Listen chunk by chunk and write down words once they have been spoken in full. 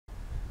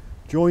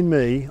Join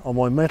me on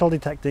my metal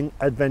detecting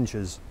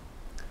adventures.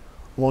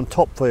 I'm on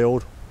top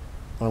field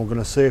and I'm going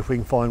to see if we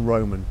can find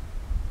Roman.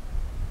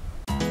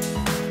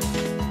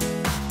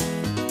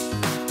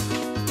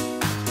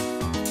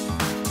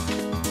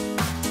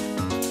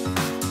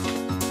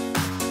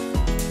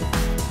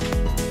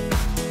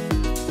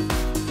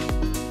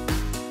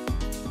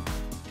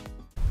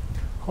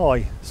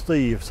 Hi,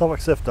 Steve, Suffolk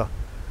Sifter.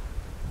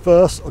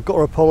 First, I've got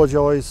to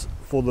apologise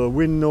for the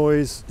wind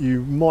noise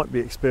you might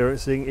be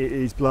experiencing. It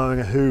is blowing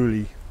a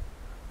hoolie,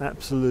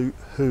 absolute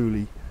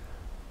hoolie.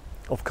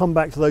 I've come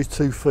back to those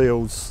two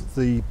fields,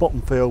 the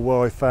bottom field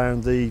where I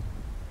found the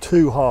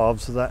two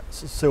halves of that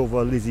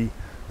silver Lizzy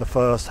the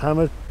first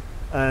hammered,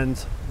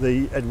 and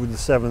the Edward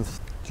VII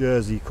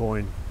Jersey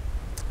coin,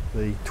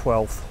 the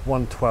 12th,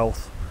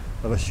 1/12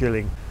 of a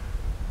shilling.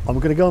 I'm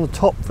going to go on the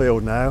top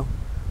field now,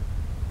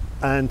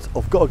 and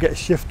I've got to get a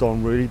shift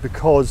on really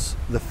because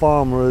the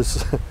farmer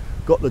has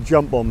got the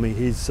jump on me.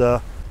 He's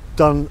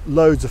done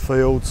loads of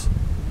fields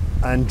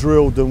and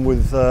drilled them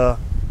with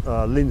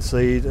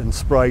linseed and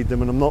sprayed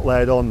them, and I'm not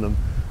laid on them.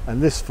 And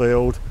this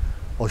field,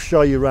 I'll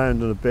show you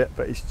around in a bit,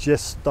 but it's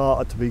just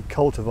started to be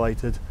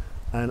cultivated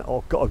and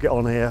I've got to get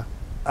on here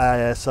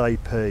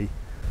ASAP.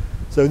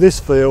 So this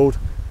field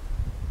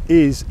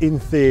is in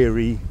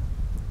theory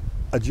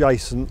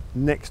adjacent,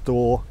 next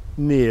door,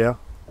 near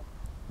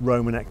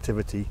Roman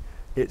activity.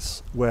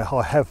 It's where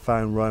I have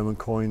found Roman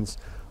coins,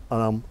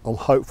 and I'm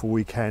hopeful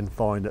we can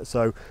find it.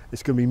 So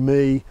it's going to be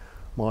me,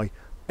 my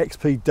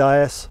XP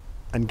Deus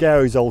and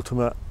Gary's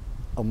Ultimate,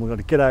 and we're going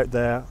to get out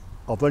there.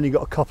 I've only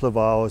got a couple of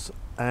hours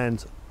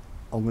and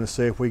I'm going to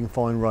see if we can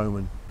find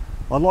Roman.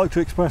 I'd like to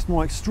express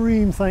my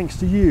extreme thanks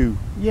to you,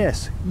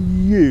 yes,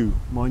 you,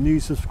 my new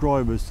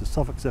subscribers to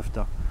Suffolk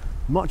Sifter.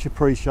 Much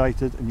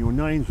appreciated, and your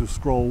names will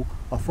scroll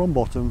from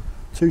bottom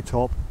to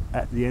top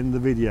at the end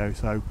of the video,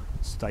 so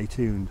stay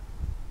tuned.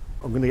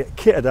 I'm going to get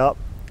kitted up,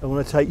 I'm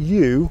going to take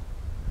you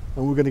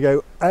and we're going to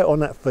go out on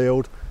that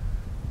field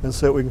and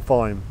see what we can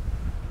find.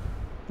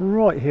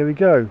 Right, here we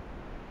go.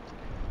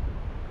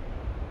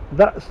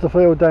 That's the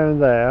field down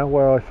there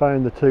where I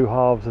found the two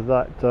halves of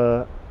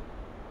that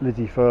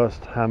Lizzy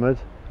first hammered.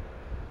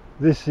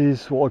 This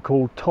is what I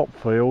call top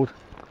field,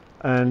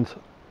 and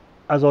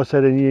as I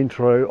said in the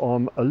intro,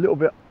 I'm a little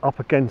bit up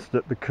against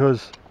it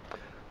because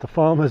the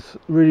farmer's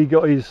really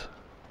got his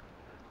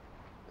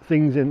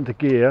things into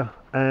gear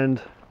and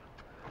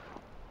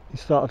he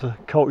started to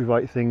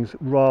cultivate things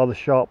rather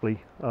sharply.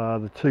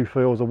 The two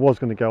fields I was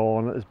going to go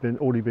on has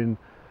already been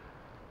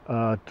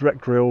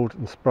direct drilled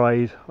and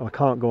sprayed, and I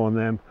can't go on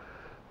them.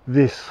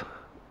 This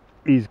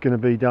is going to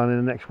be done in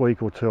the next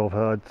week or two, I've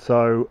heard,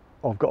 so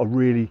I've got to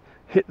really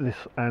hit this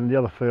and the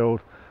other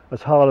field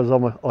as hard as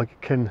I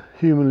can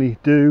humanly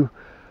do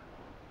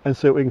and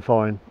see what we can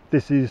find.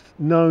 This is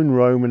known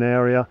Roman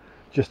area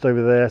just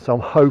over there, so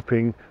I'm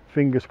hoping,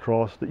 fingers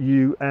crossed, that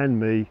you and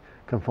me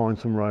can find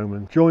some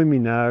Roman. Join me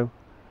now,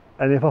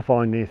 and if I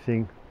find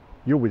anything,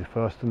 you'll be the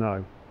first to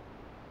know.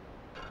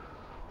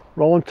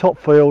 Right, on top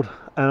field,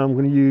 and I'm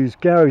going to use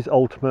Gary's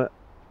Ultimate,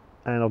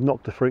 and I've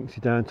knocked the frequency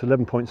down to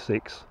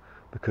 11.6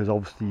 because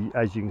obviously,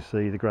 as you can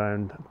see, the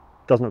ground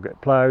does not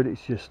get ploughed,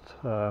 it's just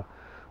sort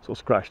of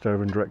scratched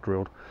over and direct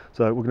drilled.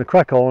 So we're going to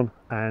crack on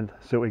and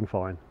see what we can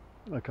find.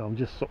 Okay, I'm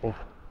just sort of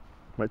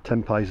about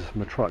 10 paces from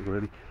the truck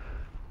really.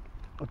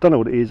 I don't know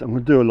what it is. I'm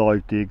going to do a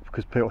live dig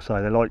because people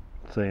say they like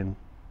seeing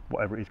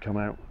whatever it is come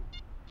out.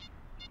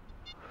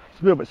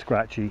 It's a little bit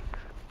scratchy,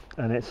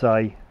 and it's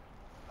a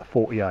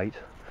 48,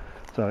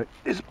 so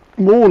it's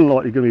more than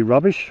likely going to be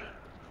rubbish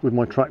with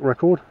my track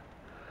record,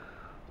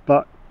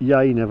 but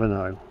yeah, you never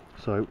know.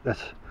 So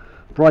let's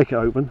break it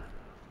open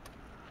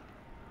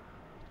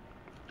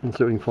and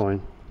see what we can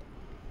find.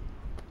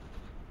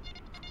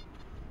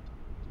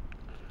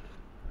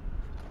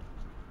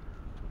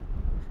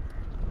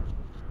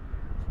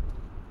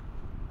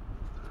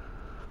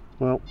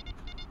 Well,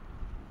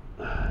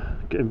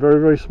 getting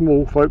very, very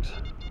small, folks.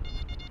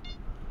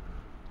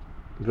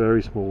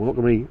 Very small. Not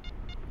going to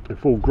be a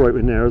full grope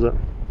in there, is it?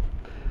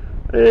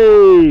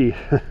 Hey!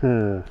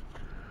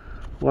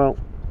 Well,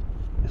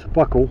 it's a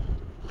buckle,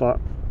 but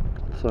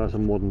I'd say it's a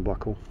modern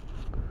buckle.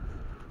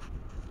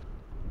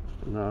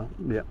 No,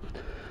 yeah.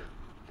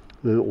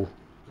 The little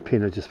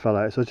pin just fell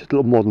out, so it's just a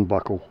little modern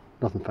buckle.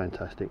 Nothing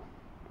fantastic.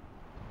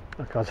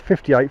 Okay, it's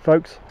 58,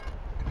 folks.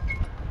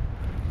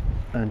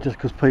 And just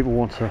because people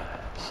want to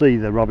see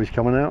the rubbish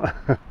coming out,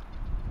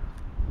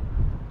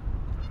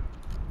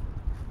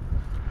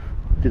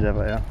 did have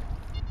it out.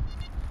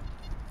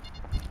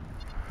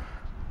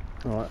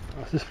 Alright,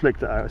 I've just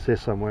flicked it out, it's here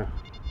somewhere.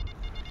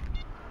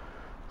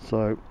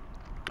 So,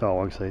 oh,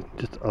 I can see,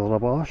 just a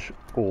labash,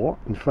 or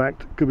in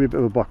fact, could be a bit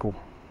of a buckle.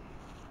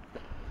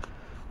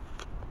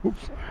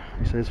 Oops,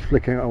 he says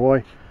flicking it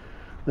away.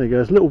 There you go,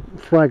 there's a little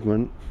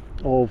fragment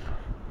of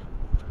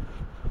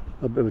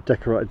a bit of a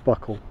decorated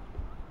buckle.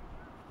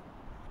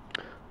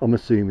 I'm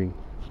assuming,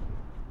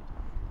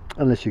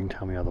 unless you can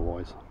tell me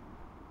otherwise.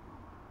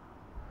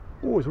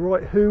 Oh, it's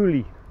right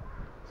hooly.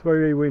 It's very,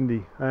 very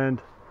windy, and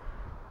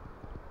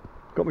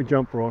got my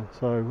jumper on,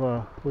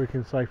 so we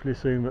can safely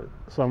assume that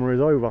summer is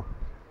over. All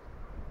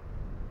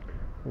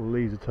the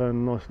leaves are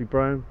turning nicely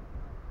brown.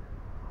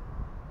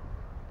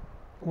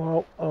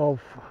 Well,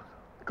 I've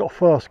got a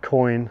first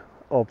coin.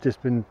 I've just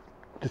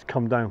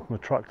come down from a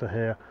tractor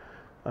here.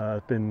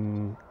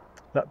 Been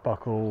that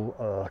buckle,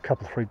 a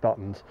couple of 3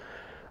 buttons,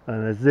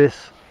 and there's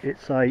this.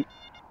 It's a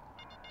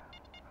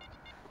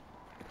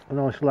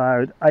nice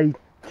loud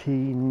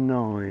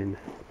 89,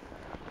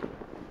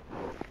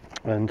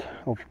 and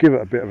I'll give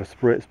it a bit of a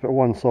spritz, but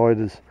one side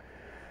is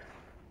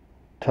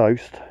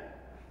toast,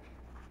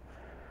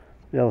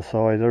 the other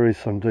side there is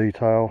some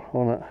detail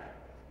on it.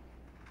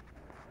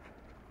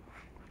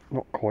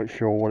 Not quite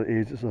sure what it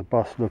is. It's a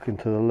bus looking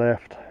to the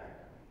left,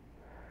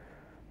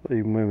 but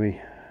even with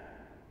my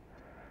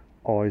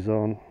eyes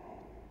on,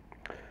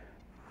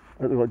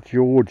 it looks like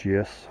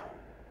Georgius.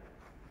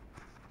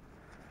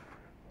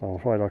 I'm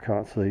afraid I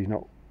can't see,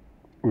 not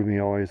with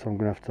my eyes. I'm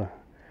going to have to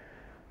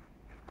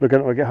look at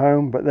it when I get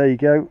home, but there you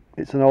go.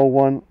 It's an old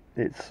one.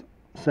 It's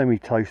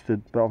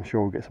semi-toasted, but I'm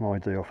sure we'll get some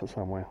ID off it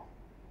somewhere.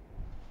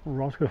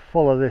 Right, I'm just going to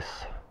follow this.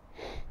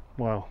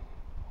 Well,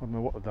 I don't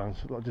know what I've done,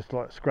 so I just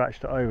like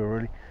scratched it over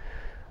really.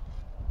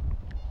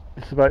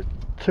 It's about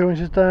 2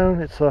 inches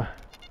down. It's a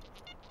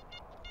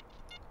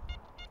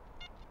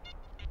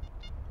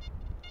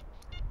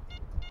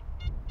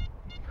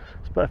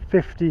about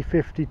 50,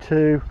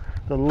 52.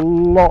 There's a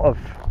lot of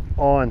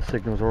iron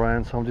signals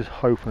around, so I'm just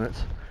hoping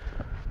it's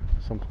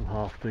something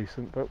half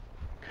decent. But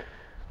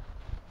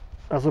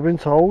as I've been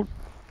told,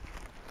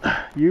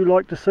 you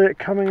like to see it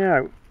coming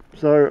out,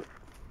 so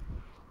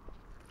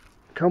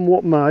come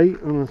what may,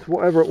 and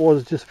whatever it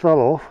was just fell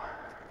off,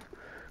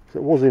 because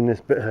it was in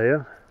this bit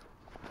here.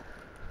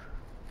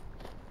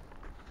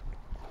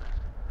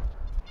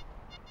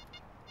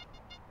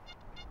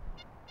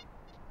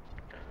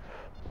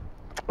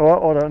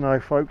 I don't know,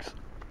 folks.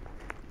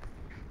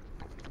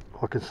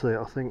 I can see it,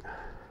 I think.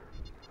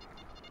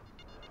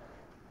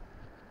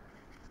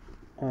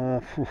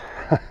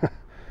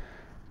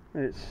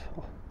 It's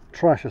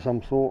trash of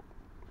some sort.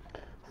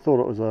 Thought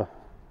it was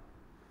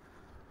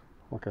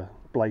like a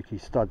Blakey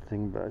stud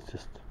thing, but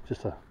it's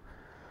just a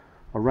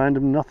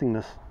random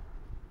nothingness.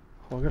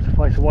 Well, I'm going to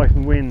face away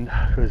from wind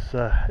because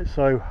it's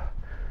so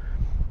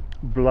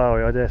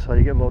blowy. I dare say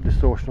you get a lot of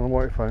distortion on the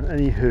microphone.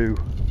 Anywho,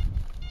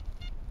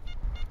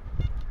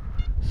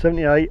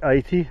 78,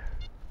 80,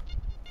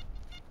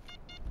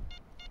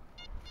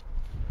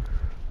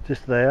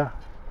 just there.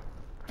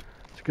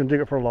 Just going to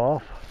dig it for a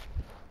laugh.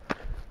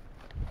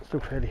 Still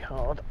fairly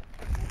hard.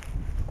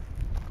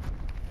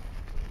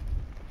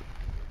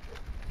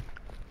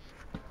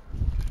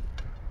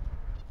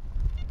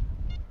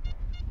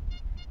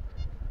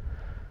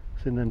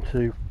 It's in them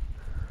 2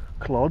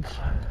 clods,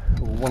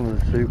 or one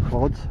of the 2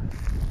 clods.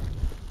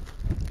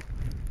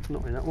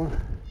 Not in that one.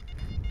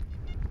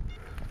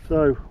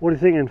 So, what are you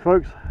thinking,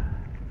 folks?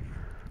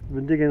 I've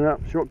been digging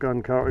up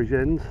shotgun cartridge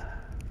ends,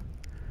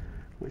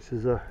 which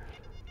is a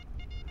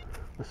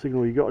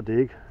signal you got to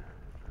dig.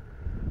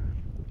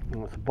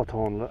 And that's a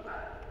buttonlet.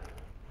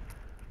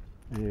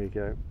 There you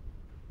go.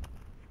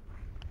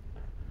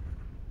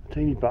 A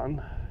teeny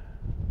button.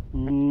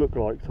 Look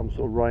like some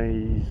sort of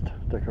raised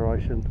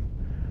decoration.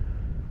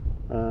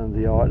 And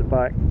the eye at the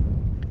back.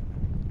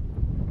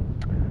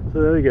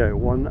 So there we go,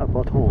 one a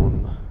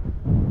button.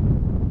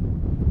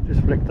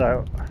 Just flicked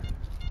out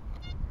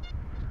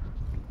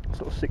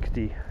sort of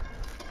 60,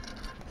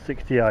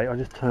 68. I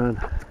just turned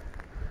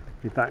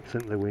my back's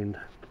into the wind.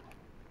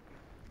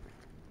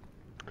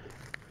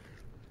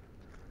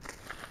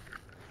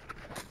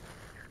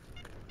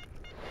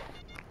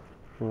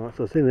 Alright,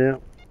 so it's in there.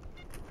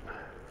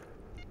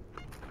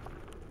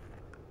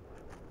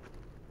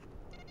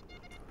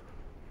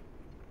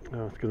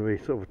 Oh, it's going to be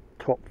sort of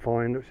a top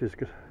find, which is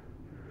good.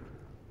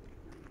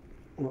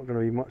 Not going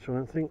to be much, I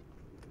don't think.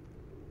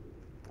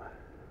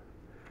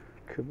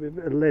 Could be a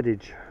bit of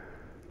leadage.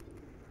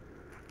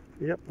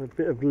 Yep, a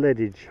bit of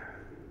leadage.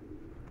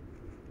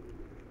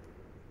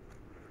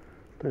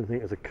 Don't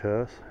think it's a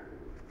curse.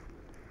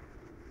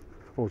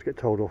 Always get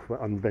told off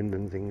about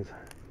unbending things.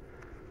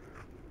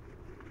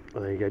 Oh,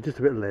 there you go, just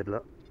a bit of lead,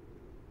 look.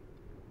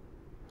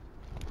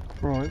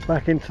 Right,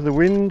 back into the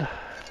wind.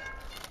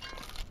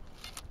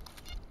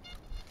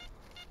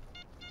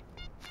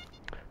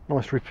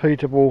 Nice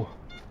repeatable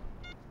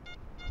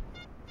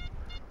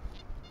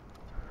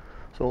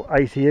sort of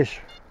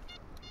 80-ish.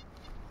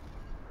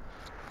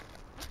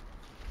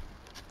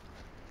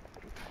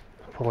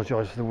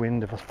 Apologise for the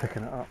wind if I was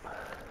picking it up.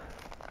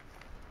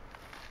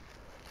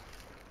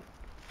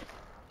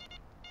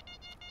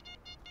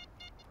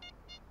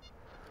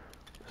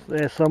 It's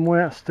there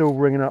somewhere, still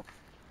ringing up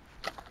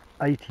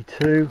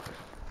 82.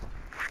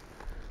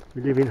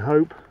 We live in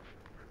hope.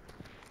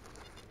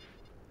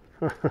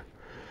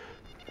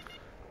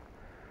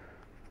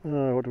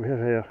 What do we have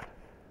here?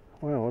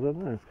 Well, I don't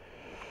know.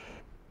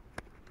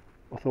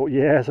 I thought,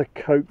 yeah, it's a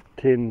Coke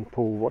tin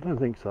pull. I don't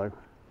think so.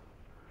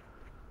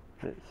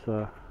 It's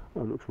it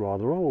looks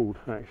rather old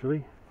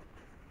actually.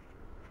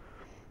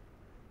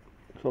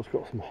 So it's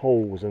got some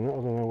holes in it. I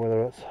don't know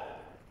whether it's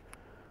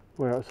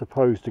where it's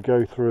supposed to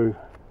go through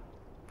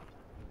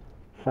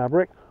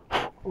fabric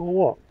or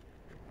what.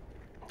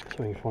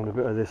 So you can find a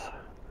bit of this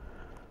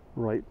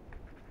rape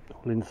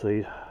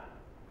linseed.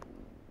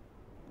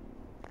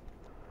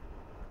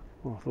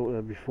 I thought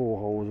there'd be 4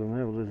 holes in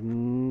there, but there's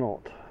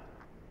not.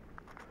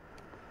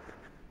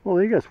 Well,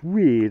 there you go. It's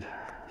weird.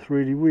 It's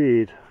really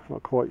weird.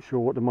 Not quite sure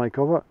what to make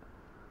of it.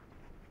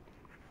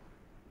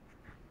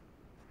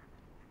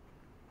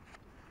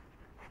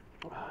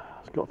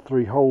 It's got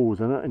 3 holes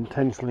in it,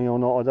 intentionally or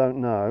not, I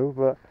don't know,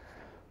 but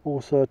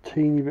also a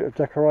teeny bit of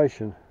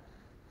decoration.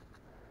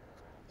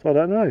 So I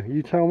don't know.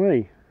 You tell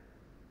me.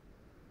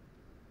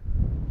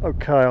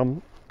 Okay,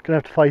 I'm gonna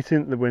have to face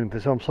into the wind for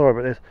this. I'm sorry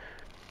about this.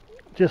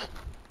 Just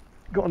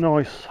got a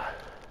nice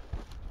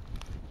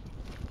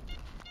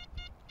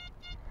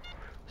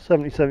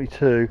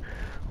 70-72.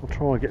 I'll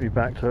try and get me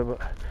back to it, but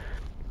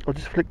I'll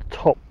just flick the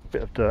top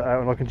bit of dirt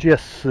out and I can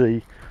just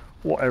see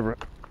whatever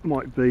it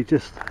might be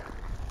just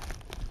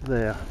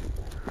there.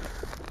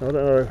 So I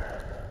don't know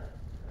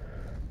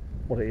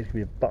what it is. It could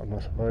be a button,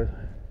 I suppose.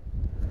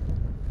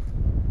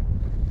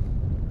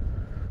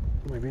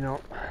 Maybe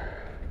not.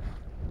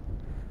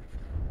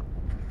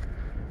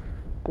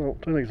 Well,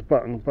 I don't think it's a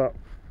button, but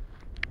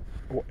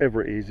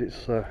whatever it is,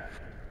 it's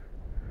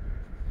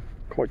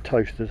quite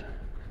toasted.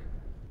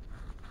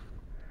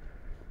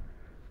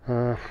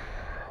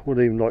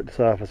 Wouldn't even like to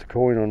say if it's a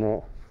coin or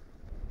not.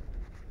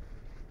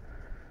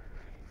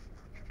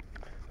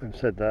 Having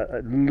said that,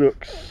 it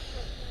looks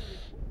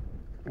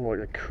like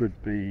there could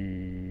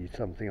be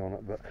something on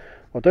it, but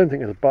I don't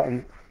think it's a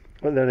button.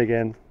 But then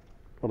again,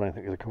 I don't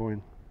think it's a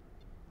coin.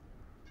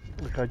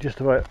 Okay,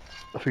 just about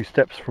a few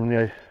steps from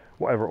the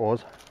whatever it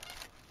was.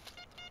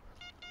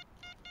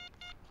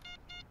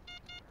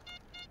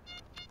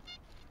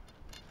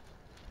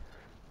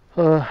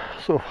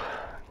 Sort of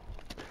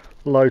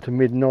low to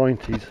mid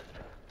 90s.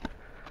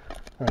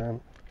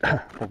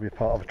 Probably a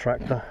part of a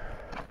tractor.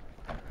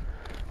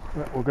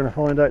 But we're going to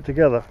find out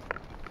together.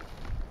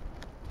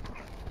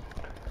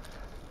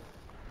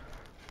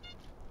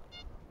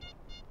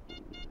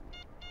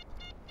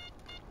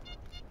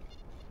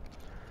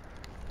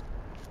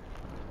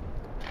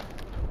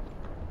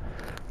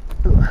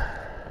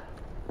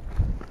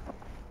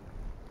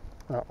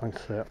 That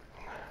one's set.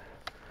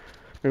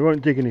 We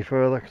won't dig any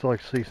further because I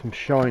can see some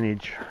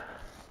shineage.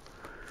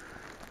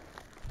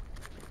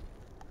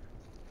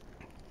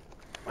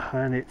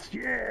 And it's,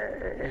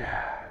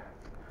 yeah,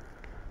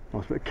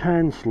 nice bit of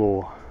can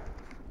slaw.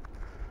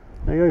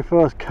 There you go,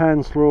 first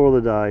can slaw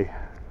of the day.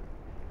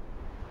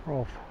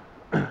 I've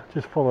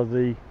just followed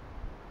the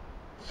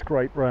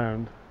scrape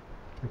round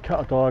and cut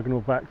a diagonal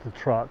back to the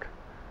truck,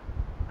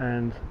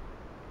 and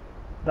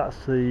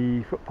that's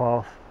the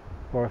footpath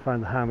where I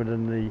found the hammered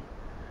and the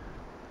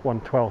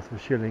 1/12 of a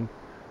shilling,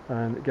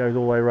 and it goes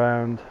all the way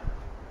around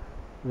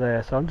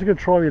there. So I'm just going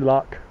to try my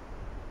luck,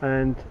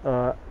 and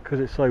because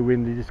it's so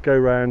windy, just go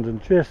round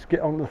and just get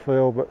onto the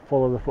field but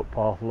follow the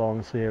footpath along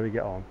and see how we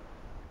get on.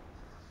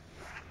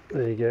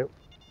 There you go.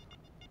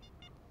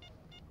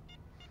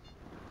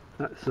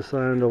 That's the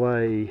sound of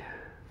a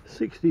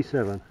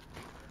 67.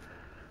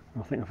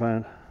 I think I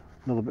found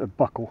another bit of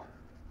buckle.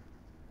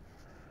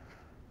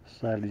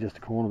 Sadly just a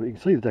corner, but you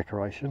can see the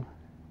decoration.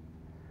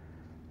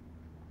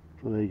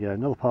 So there you go,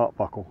 another part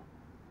buckle.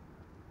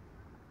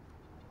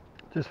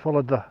 Just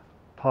followed the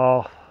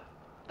path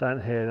down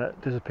here, that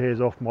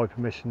disappears off my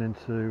permission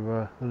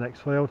into the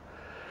next field.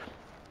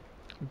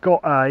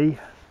 Got a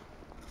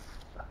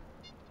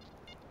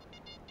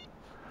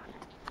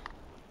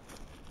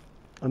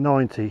a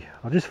 90.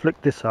 I just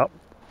flicked this up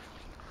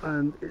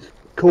and it's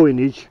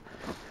coinage.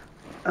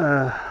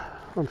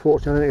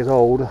 Unfortunately I think it's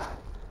old.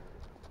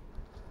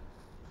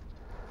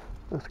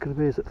 That's going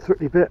to be, is it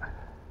 30 bit?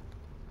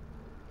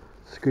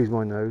 Excuse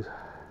my nose.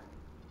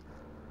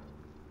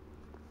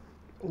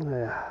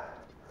 There.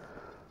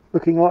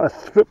 Looking like a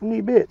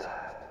threepenny bit.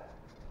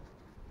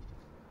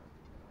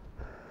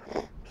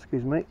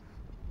 Excuse me.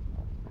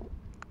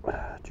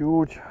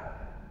 George.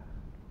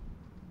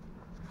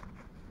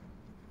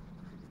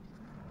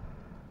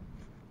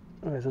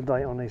 There's a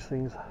date on these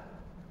things.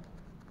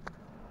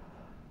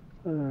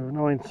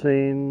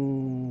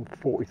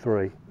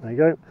 1943. There you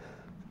go.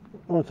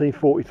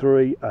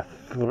 1943, a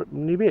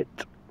threepenny bit.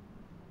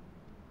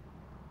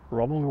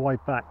 Right, I'm on the way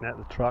back now to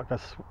the truck.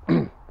 That's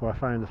where I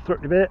found the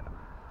threepenny bit.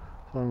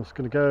 So I'm just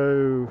going to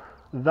go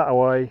that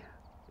way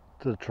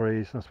to the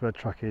trees. That's where the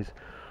truck is.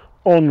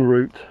 En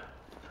route,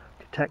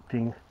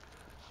 detecting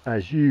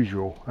as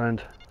usual,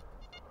 and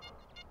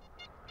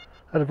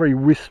had a very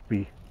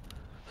wispy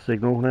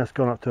signal. Now it's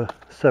gone up to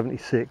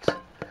 76.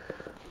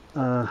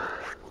 I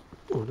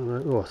don't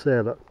know. Oh, I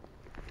said that.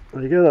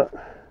 There you go. That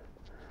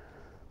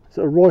is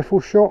it a rifle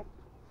shot?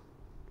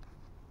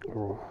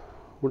 Or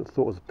wouldn't have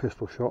thought it was a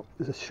pistol shot.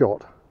 It's a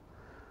shot.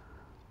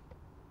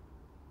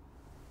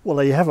 Well,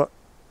 there you have it.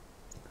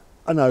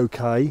 An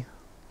okay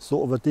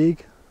sort of a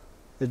dig,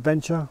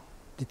 adventure,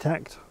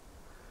 detect.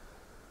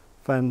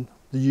 Found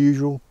the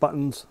usual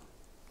buttons,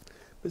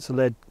 bits of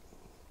lead,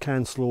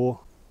 can slaw,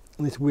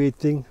 and this weird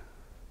thing.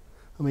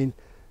 I mean,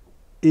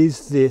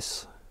 Is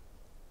this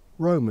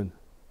Roman?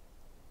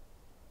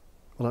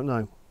 I don't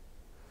know.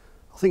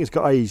 I think it's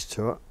got age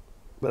to it,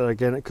 but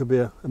again it could be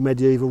a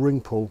medieval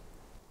ring pull.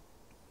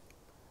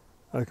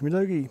 Okie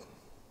dokie,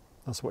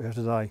 that's what we have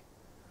today.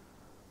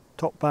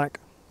 Top back,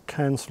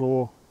 can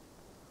slaw,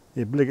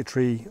 the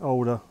obligatory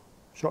older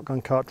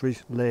shotgun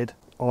cartridge, lead,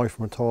 eye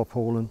from a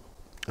tarpaulin,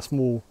 a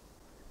small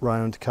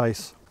round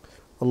case,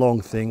 a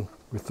long thing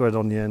with thread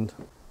on the end.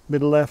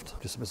 Middle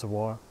left, just a bit of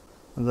wire,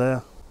 and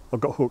there I've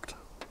got hooked.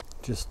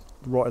 Just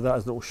right of that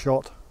is a little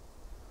shot,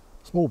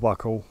 small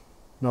buckle,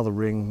 another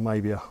ring,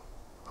 maybe a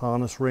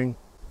harness ring,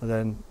 and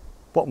then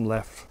bottom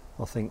left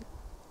I think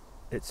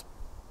it's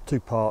 2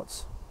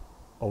 parts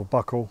of a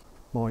buckle.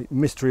 My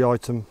mystery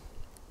item,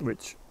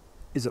 which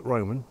isn't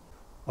Roman,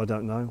 I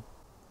don't know,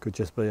 could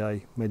just be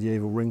a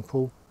medieval ring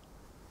pull.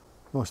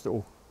 Nice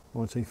little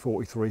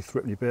 1943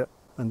 threepenny bit,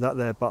 and that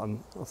there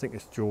button I think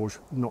it's George,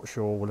 not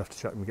sure, we'll have to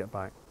check when we get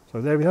back.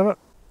 So there we have it.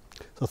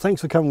 So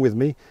thanks for coming with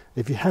me.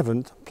 If you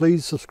haven't,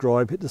 please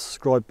subscribe, hit the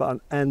subscribe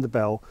button and the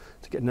bell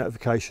to get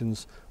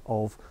notifications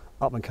of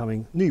up and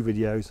coming new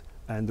videos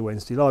and the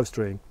Wednesday live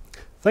stream.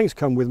 Thanks for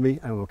coming with me,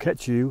 and we'll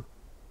catch you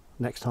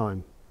next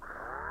time.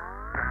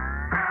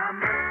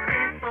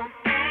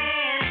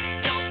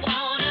 Don't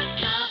want a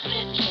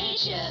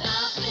complication.